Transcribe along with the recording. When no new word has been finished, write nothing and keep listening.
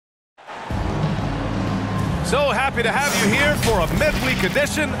So happy to have you here for a midweek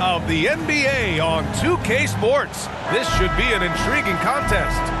edition of the NBA on 2K Sports. This should be an intriguing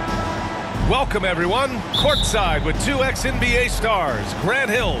contest. Welcome, everyone. Courtside with two ex-NBA stars, Grant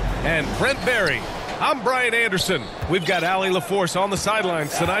Hill and Brent Barry. I'm Brian Anderson. We've got Allie LaForce on the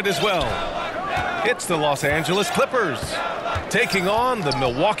sidelines tonight as well. It's the Los Angeles Clippers taking on the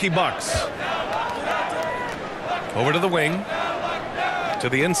Milwaukee Bucks. Over to the wing, to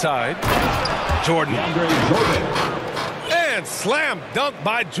the inside. Jordan. And slam dunk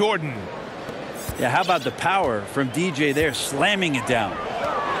by Jordan. Yeah, how about the power from DJ there, slamming it down.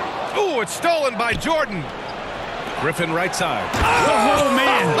 Ooh, it's stolen by Jordan. Griffin right side. Oh,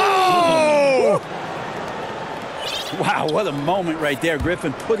 man. Oh! Wow, what a moment right there.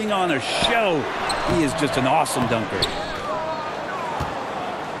 Griffin putting on a show. He is just an awesome dunker.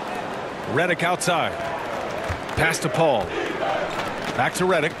 Redick outside. Pass to Paul. Back to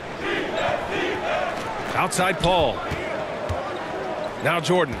Redick. Outside Paul. Now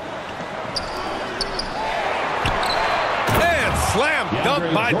Jordan. And slam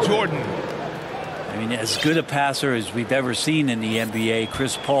dunk by Jordan. I mean, as good a passer as we've ever seen in the NBA.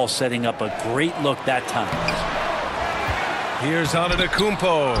 Chris Paul setting up a great look that time. Here's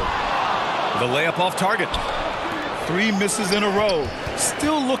Antetokounmpo. The layup off target. 3 misses in a row.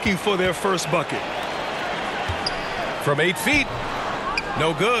 Still looking for their first bucket. From 8 feet.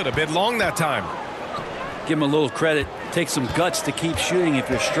 No good. A bit long that time. Give him a little credit. Take some guts to keep shooting if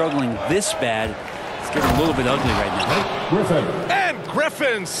you're struggling this bad. It's getting a little bit ugly right now. Griffin. And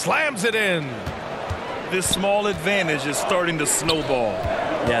Griffin slams it in. This small advantage is starting to snowball.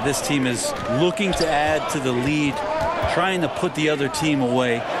 Yeah, this team is looking to add to the lead, trying to put the other team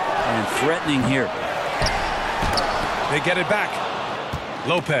away, and threatening here. They get it back.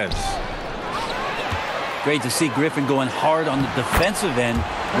 Lopez. Great to see Griffin going hard on the defensive end.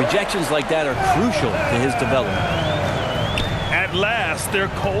 Rejections like that are crucial to his development. At last, their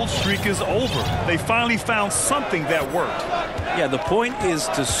cold streak is over. They finally found something that worked. Yeah, the point is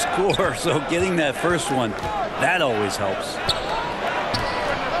to score, so getting that first one, that always helps.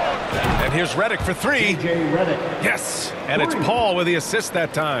 And here's Redick for 3. Yes, and it's Paul with the assist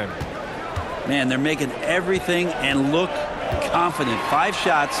that time. Man, they're making everything and look confident. 5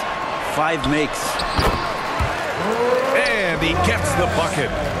 shots, 5 makes. And he gets the bucket.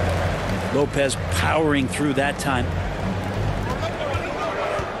 Lopez powering through that time.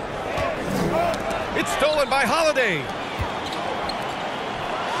 It's stolen by Holiday.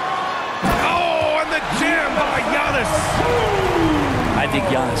 Oh, and the jam by Giannis. I think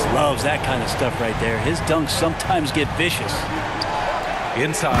Giannis loves that kind of stuff right there. His dunks sometimes get vicious.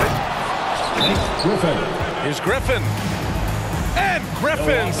 Inside. Here's Griffin. And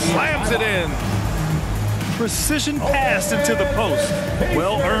Griffin slams it in. Precision pass into the post.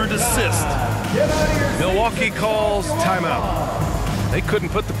 Well-earned assist. Milwaukee calls timeout. They couldn't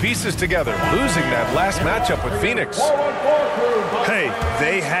put the pieces together, losing that last matchup with Phoenix. Hey,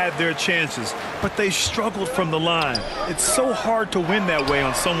 they had their chances, but they struggled from the line. It's so hard to win that way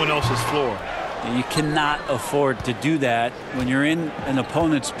on someone else's floor. You cannot afford to do that when you're in an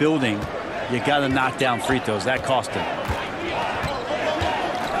opponent's building. You got to knock down free throws. That cost him.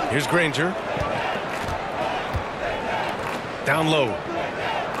 Here's Granger. Down low.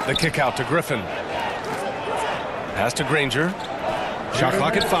 The kick out to Griffin. Pass to Granger. Shot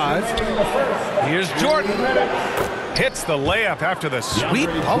clock at 5. Here's Jordan. Hits the layup after the sweet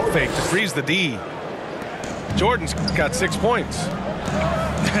pump fake to freeze the D. Jordan's got 6 points.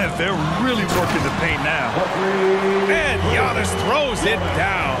 They're really working the paint now. And Giannis throws it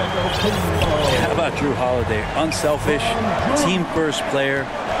down. How about Drew Holiday? Unselfish, team-first player.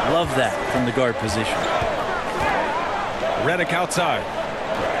 Love that from the guard position. Redick outside.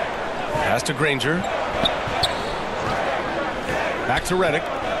 Pass to Granger. Back to Redick.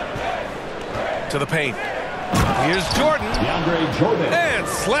 To the paint. Here's Jordan. And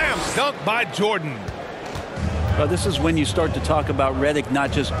slam dunk by Jordan. Well, this is when you start to talk about Redick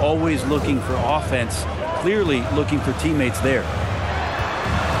not just always looking for offense, clearly looking for teammates there.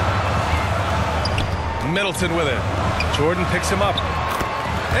 Middleton with it. Jordan picks him up.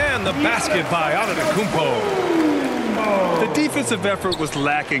 And the basket by Antetokounmpo. The defensive effort was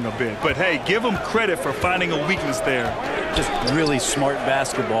lacking a bit, but hey, give them credit for finding a weakness there. Just really smart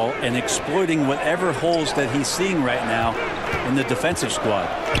basketball and exploiting whatever holes that he's seeing right now in the defensive squad.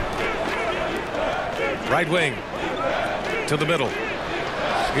 Right wing to the middle.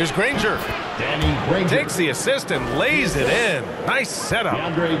 Here's Granger. Takes the assist and lays it in. Nice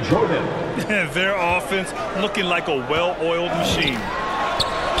setup. Their offense looking like a well-oiled machine.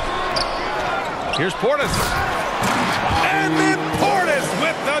 Here's Portis. And then Portis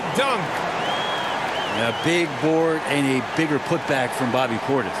with the dunk. A big board and a bigger putback from Bobby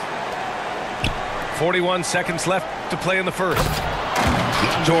Portis. 41 seconds left to play in the first.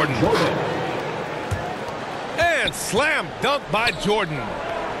 Jordan. And slam dunk by Jordan.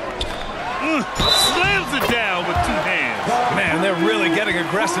 Slams it down with 2 hands. Man, they're really getting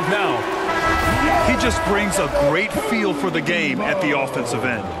aggressive now. He just brings a great feel for the game at the offensive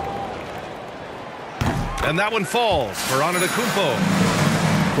end. And that one falls for Antetokounmpo.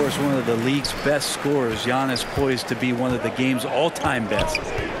 Of course, one of the league's best scorers. Giannis poised to be one of the game's all-time best.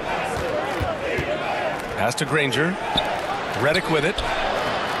 Pass to Granger. Redick with it.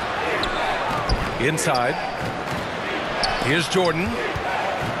 Inside. Here's Jordan.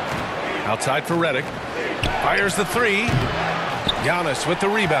 Outside for Redick. Fires the 3. Giannis with the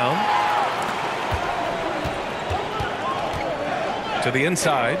rebound. To the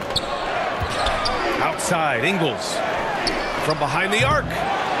inside. Outside, Ingles. From behind the arc.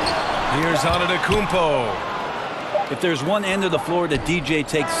 Here's Antetokounmpo. If there's one end of the floor that DJ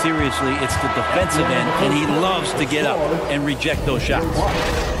takes seriously, it's the defensive end, and he loves to get up and reject those shots.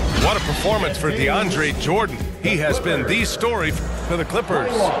 What a performance for DeAndre Jordan. He has been the story for the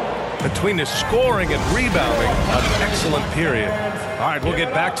Clippers. Between his scoring and rebounding, an excellent period. All right, we'll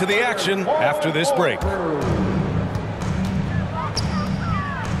get back to the action after this break.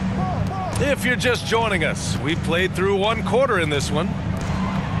 If you're just joining us, we played through 1 quarter in this one.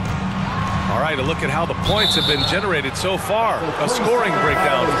 All right, a look at how the points have been generated so far. A scoring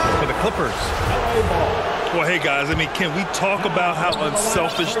breakdown for the Clippers. Well, hey, guys, I mean, can we talk about how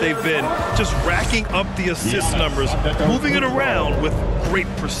unselfish they've been? Just racking up the assist numbers, moving it around with great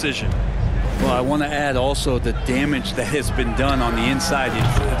precision. Well, I want to add also the damage that has been done on the inside.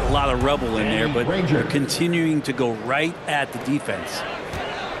 There's a lot of rubble in there, but they're continuing to go right at the defense.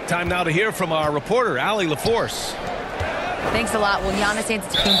 Time now to hear from our reporter, Allie LaForce. Thanks a lot. Well, Giannis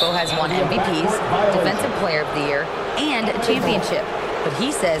Antetokounmpo has won MVPs, Defensive Player of the Year, and a championship. But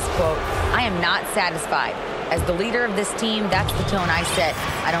he says, quote, "I am not satisfied. As the leader of this team, that's the tone I set.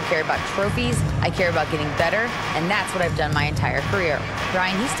 I don't care about trophies. I care about getting better, and that's what I've done my entire career."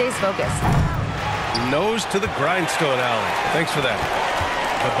 Brian, he stays focused. Nose to the grindstone, Allie. Thanks for that.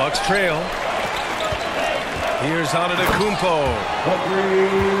 The Bucks trail. Here's Antetokounmpo.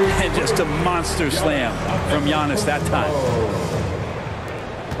 And just a monster slam from Giannis that time.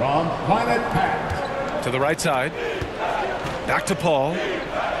 From Planet Pat. To the right side. Back to Paul.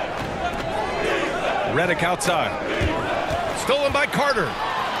 Redick outside. Stolen by Carter.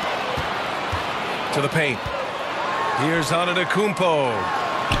 To the paint. Here's Antetokounmpo.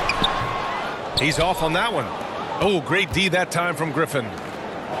 He's off on that one. Oh, great D that time from Griffin.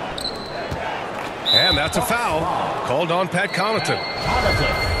 And that's a foul called on Pat Connaughton.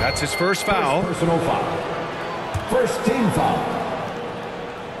 That's his first foul. Personal foul. First team foul.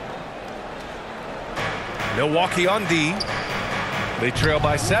 Milwaukee on D. They trail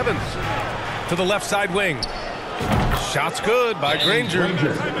by 7. To the left side wing. Shot's good by Granger.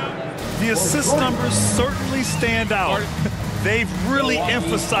 The assist numbers certainly stand out. They've really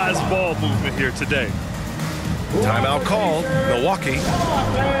emphasized ball movement here today. Timeout called. Milwaukee.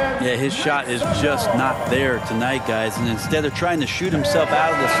 Yeah, his shot is just not there tonight, guys. And instead of trying to shoot himself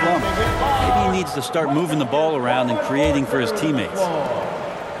out of the slump, maybe he needs to start moving the ball around and creating for his teammates.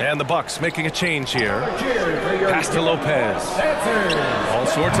 And the Bucks making a change here. Pass to Lopez. All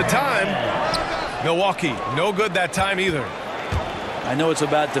sorts of time. Milwaukee, no good that time either. I know it's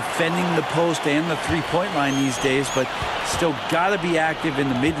about defending the post and the three-point line these days, but still got to be active in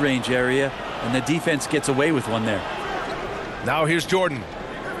the mid-range area, and the defense gets away with one there. Now here's Jordan.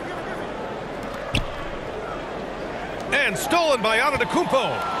 And stolen by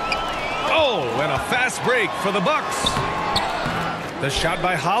Antetokounmpo. Oh, and a fast break for the Bucks. The shot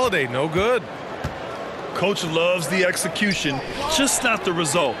by Holiday, no good. Coach loves the execution, just not the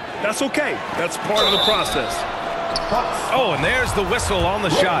result. That's okay. That's part of the process. Oh, and there's the whistle on the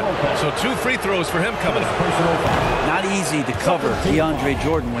shot. So 2 free throws for him coming up. Not easy to cover DeAndre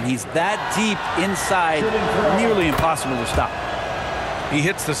Jordan when he's that deep inside, nearly impossible to stop. He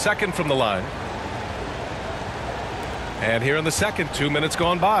hits the second from the line. And here in the second, 2 minutes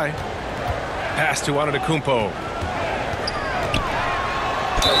gone by. Pass to Antetokounmpo.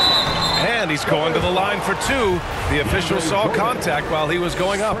 And he's going to the line for 2. The official saw contact while he was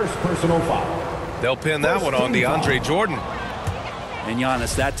going up. First personal foul. They'll pin that one on DeAndre Jordan. And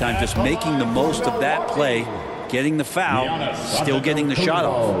Giannis that time just making the most of that play, getting the foul, still getting the shot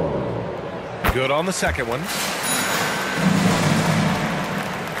off. Good on the second one.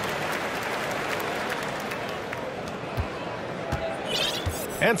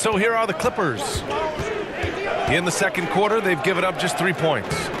 And so here are the Clippers. In the second quarter, they've given up just 3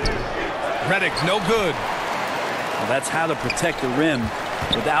 points. Redick, no good. Well, that's how to protect the rim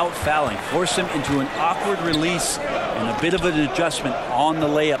without fouling. Force him into an awkward release and a bit of an adjustment on the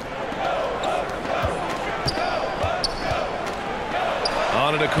layup.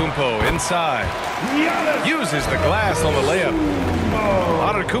 Antetokounmpo inside. Uses the glass on the layup.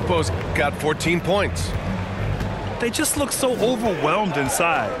 Antetokounmpo's got 14 points. They just look so overwhelmed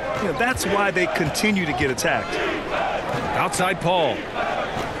inside. You know, that's why they continue to get attacked. Outside Paul.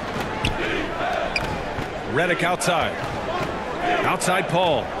 Redick outside. Outside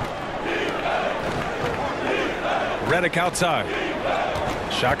Paul. Redick outside.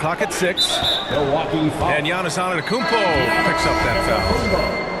 Shot clock at 6. And Giannis Antetokounmpo picks up that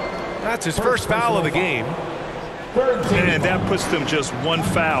foul. That's his first foul of the game. And that puts them just one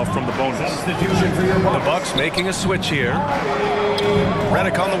foul from the bonus. The Bucks making a switch here.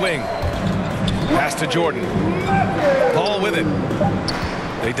 Redick on the wing. Pass to Jordan. Paul with it.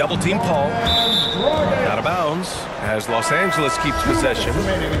 They double team Paul. Out of bounds as Los Angeles keeps possession.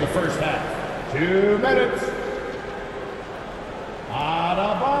 Remaining in the first half. 2 minutes. Out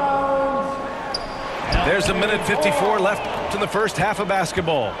of bounds. There's a minute 54 left in the first half of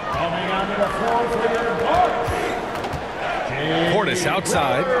basketball. Coming onto the floor for your Bucks. Portis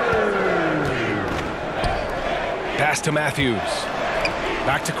outside. Pass to Matthews.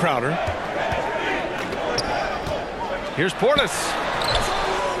 Back to Crowder. Here's Portis.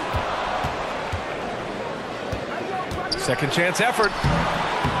 Second chance effort.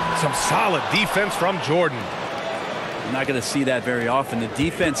 Some solid defense from Jordan. You're not going to see that very often. The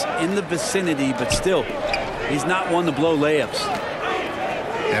defense in the vicinity, but still, he's not one to blow layups.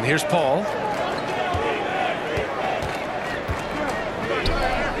 And here's Paul.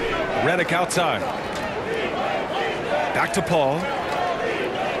 Redick outside. Back to Paul.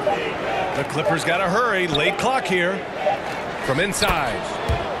 The Clippers got to hurry. Late clock here. From inside.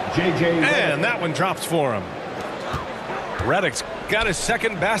 And that one drops for him. Redick's got his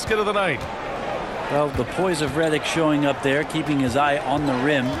second basket of the night. Well, the poise of Redick showing up there, keeping his eye on the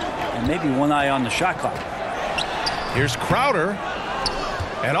rim, and maybe one eye on the shot clock. Here's Crowder.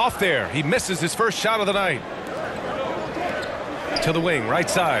 And off there. He misses his first shot of the night. To the wing, right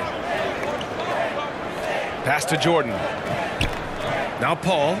side. Pass to Jordan. Now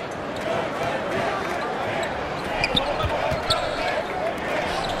Paul.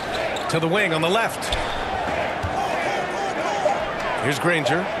 To the wing on the left. Here's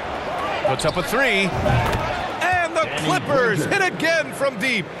Granger. Puts up a 3. And the Clippers hit again from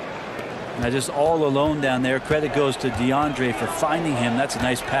deep. Now just all alone down there. Credit goes to DeAndre for finding him. That's a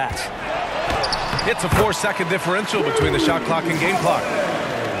nice pass. It's a 4-second differential between the shot clock and game clock.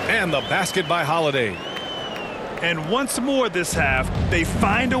 And the basket by Holiday. And once more this half, they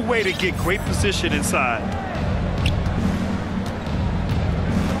find a way to get great position inside.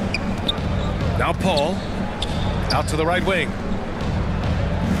 Now Paul. Out to the right wing.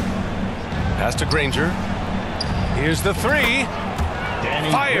 Pass to Granger. Here's the 3.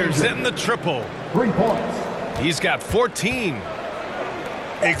 Fires in the triple. 3 points. He's got 14.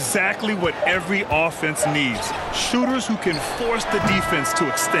 Exactly what every offense needs. Shooters who can force the defense to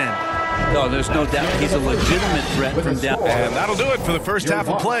extend. No, there's no doubt he's a legitimate threat from down. And that'll do it for the first half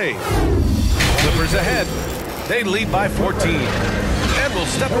of play. Clippers ahead. They lead by 14. And we'll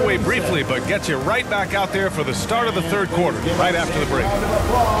step away briefly, but get you right back out there for the start of the third quarter, right after the break.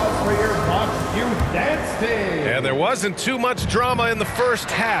 And there wasn't too much drama in the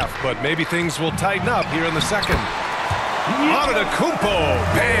first half, but maybe things will tighten up here in the second. Antetokounmpo,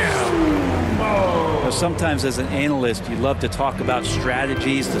 bam! Sometimes as an analyst, you love to talk about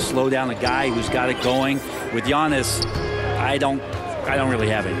strategies to slow down a guy who's got it going. With Giannis, I don't really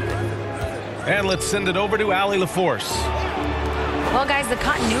have anything. And let's send it over to Allie LaForce. Well, guys, the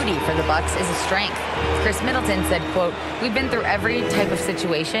continuity for the Bucks is a strength. Chris Middleton said, quote, "We've been through every type of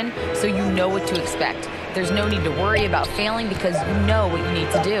situation, so you know what to expect. There's no need to worry about failing because you know what you need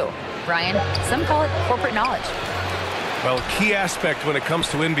to do." Brian, some call it corporate knowledge. Well, a key aspect when it comes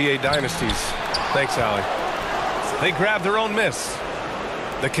to NBA dynasties. Thanks, Allie. They grab their own miss.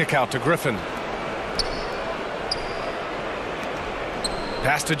 The kick out to Griffin.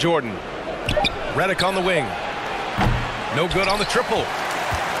 Pass to Jordan. Redick on the wing. No good on the triple.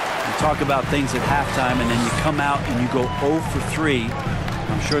 You talk about things at halftime, and then you come out and you go 0 for 3.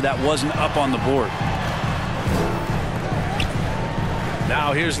 I'm sure that wasn't up on the board.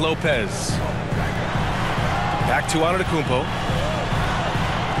 Now here's Lopez. Back to Antetokounmpo.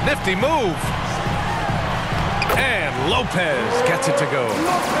 Nifty move. And Lopez gets it to go.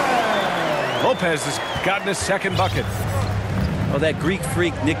 Lopez has gotten his second bucket. Well, that Greek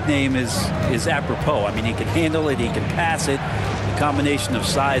Freak nickname is apropos. I mean, he can handle it, he can pass it. The combination of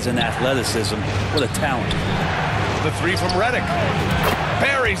size and athleticism, what a talent. The three from Reddick.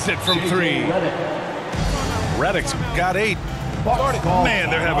 Buries it from three. Reddick's got 8. Man,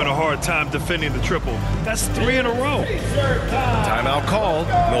 they're having a hard time defending the triple. That's 3 in a row. Timeout called,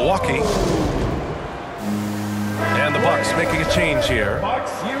 Milwaukee. And the Bucks making a change here.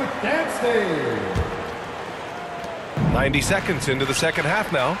 Bucks Youth Dance Day. 90 seconds into the second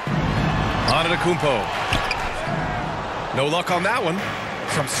half now. Antetokounmpo. No luck on that one.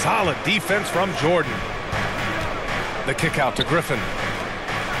 Some solid defense from Jordan. The kick out to Griffin.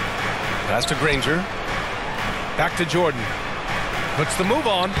 Pass to Granger. Back to Jordan. Puts the move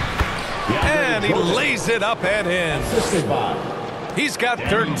on. And he lays it up and in. He's got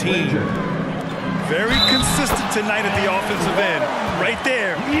 13. Very consistent tonight at the offensive end. Right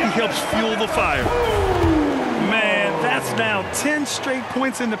there, he helps fuel the fire. Man, that's now 10 straight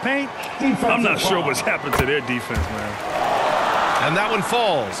points in the paint. I'm not sure what's happened to their defense, man. And that one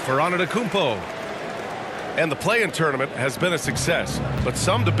falls for Antetokounmpo. And the play-in tournament has been a success, but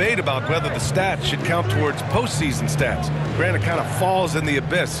some debate about whether the stats should count towards postseason stats. Granted, it kind of falls in the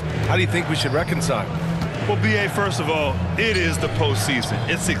abyss. How do you think we should reconcile? Well, B.A., first of all, it is the postseason.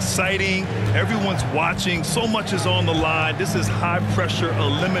 It's exciting. Everyone's watching. So much is on the line. This is high-pressure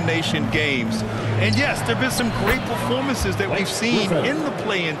elimination games. And, yes, there have been some great performances that we've seen in the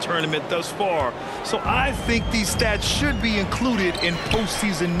play-in tournament thus far. So I think these stats should be included in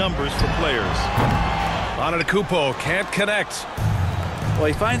postseason numbers for players. Antetokounmpo can't connect. Well,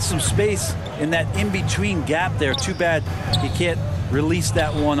 he finds some space in that in-between gap there. Too bad he can't release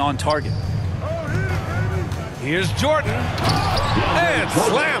that one on target. Here's Jordan. And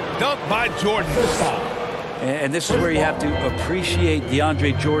slam dunk by Jordan. And this is where you have to appreciate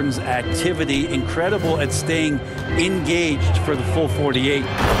DeAndre Jordan's activity. Incredible at staying engaged for the full 48.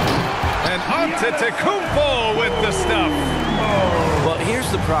 And Antetokounmpo with the stuff. Well, here's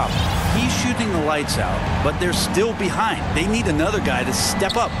the problem. He's shooting the lights out, but they're still behind. They need another guy to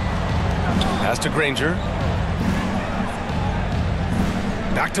step up. Pass to Granger.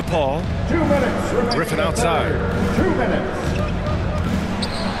 Back to Paul. 2 minutes. Griffin outside. 2 minutes.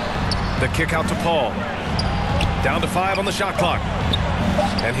 The kick out to Paul. Down to 5 on the shot clock.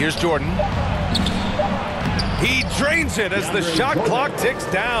 And here's Jordan. He drains it as the shot clock ticks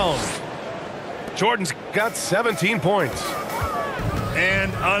down. Jordan's got 17 points.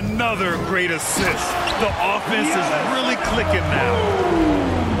 And another great assist. The offense is really clicking now.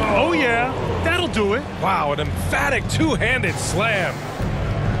 Oh, yeah. That'll do it. Wow, an emphatic two-handed slam.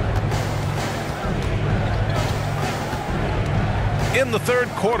 In the third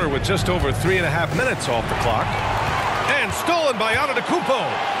quarter with just over 3.5 minutes off the clock. And stolen by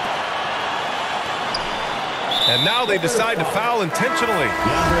Antetokounmpo. And now they decide to foul intentionally.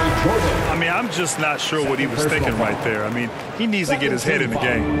 I mean, I'm just not sure what he was thinking right there. I mean, he needs to get his head in the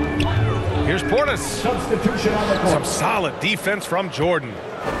game. Here's Portis. Substitution on the court. Some solid defense from Jordan.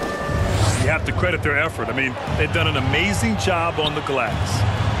 You have to credit their effort. I mean, they've done an amazing job on the glass.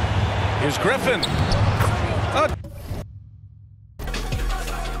 Here's Griffin.